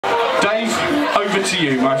over to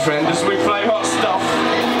you, my friend, as we play hot stuff.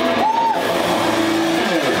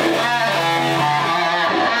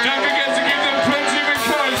 Don't forget to give them plenty of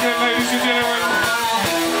encouragement, ladies and gentlemen.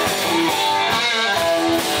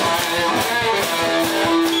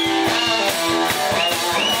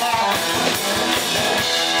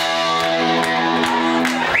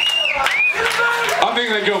 I think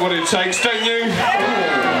they got what it takes, don't you?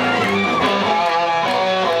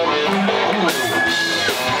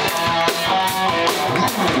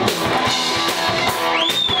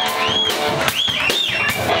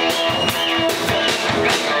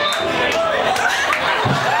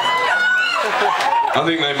 I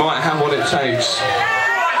think they might have what it takes.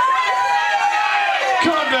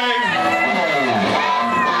 Come on, Dave.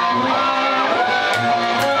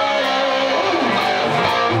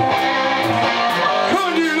 Come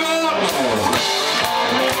on, you lot.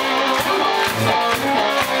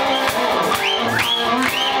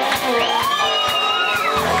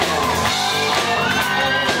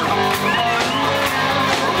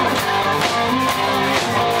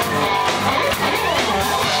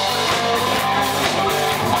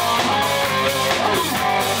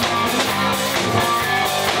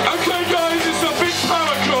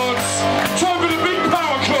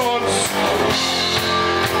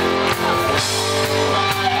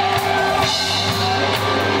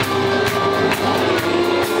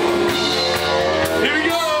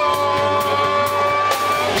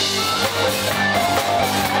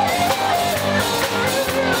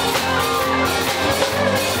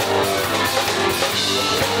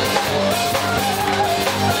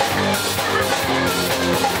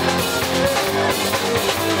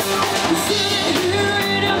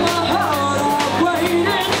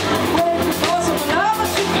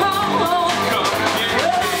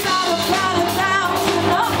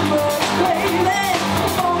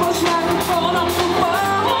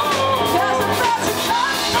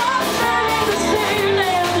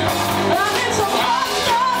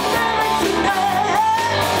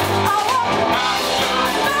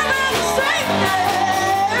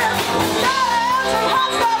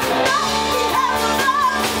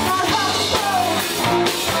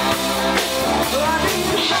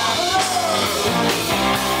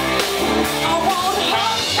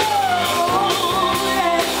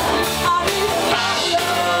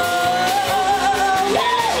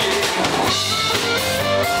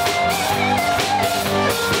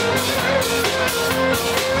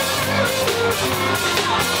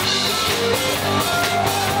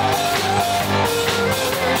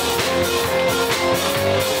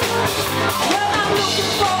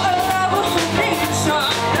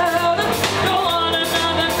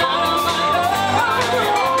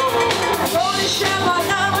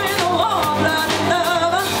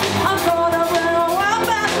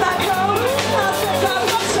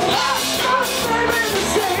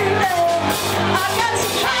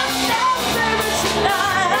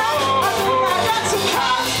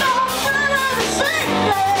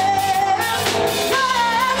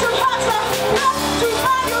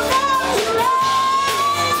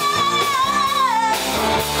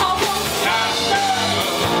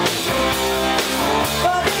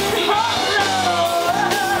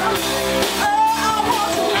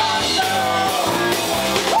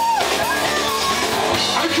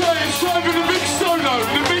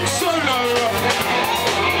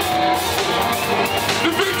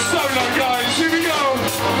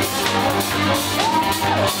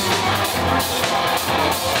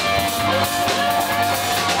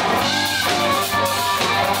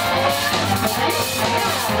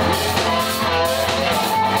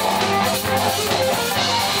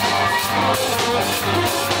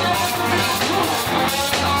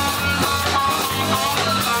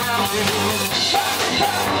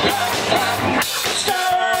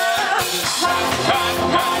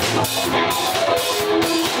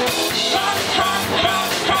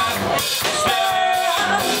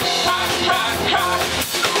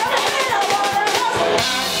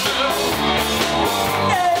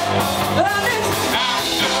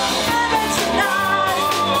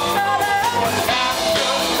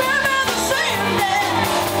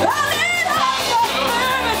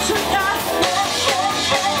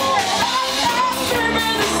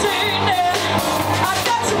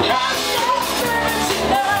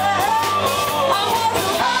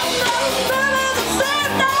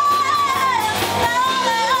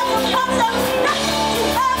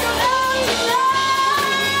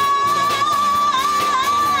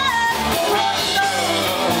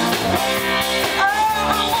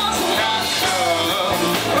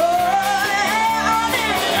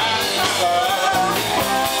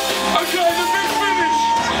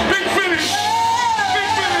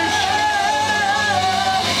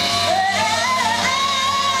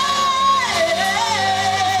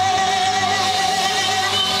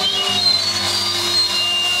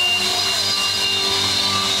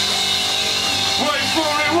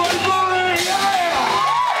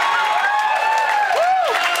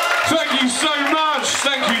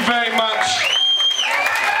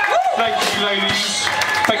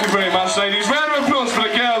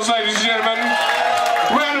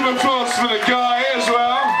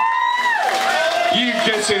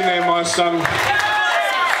 get in there, my son.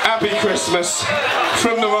 Happy Christmas.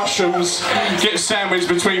 From the Mushrooms. Get sandwiched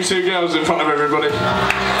between two girls in front of everybody.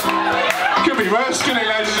 Could be worse, couldn't it,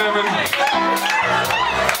 ladies and gentlemen?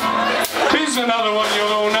 Here's another one you'll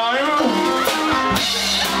all know.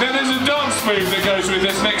 Then there's a dance move that goes with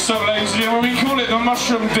this next song, ladies and gentlemen. We call it the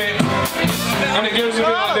mushroom dip. And it goes a bit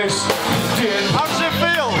like this. Dip. How does it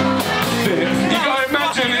feel? Dip. You gotta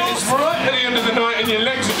imagine it's right at the end of the night and your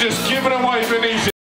legs are just giving away beneath you.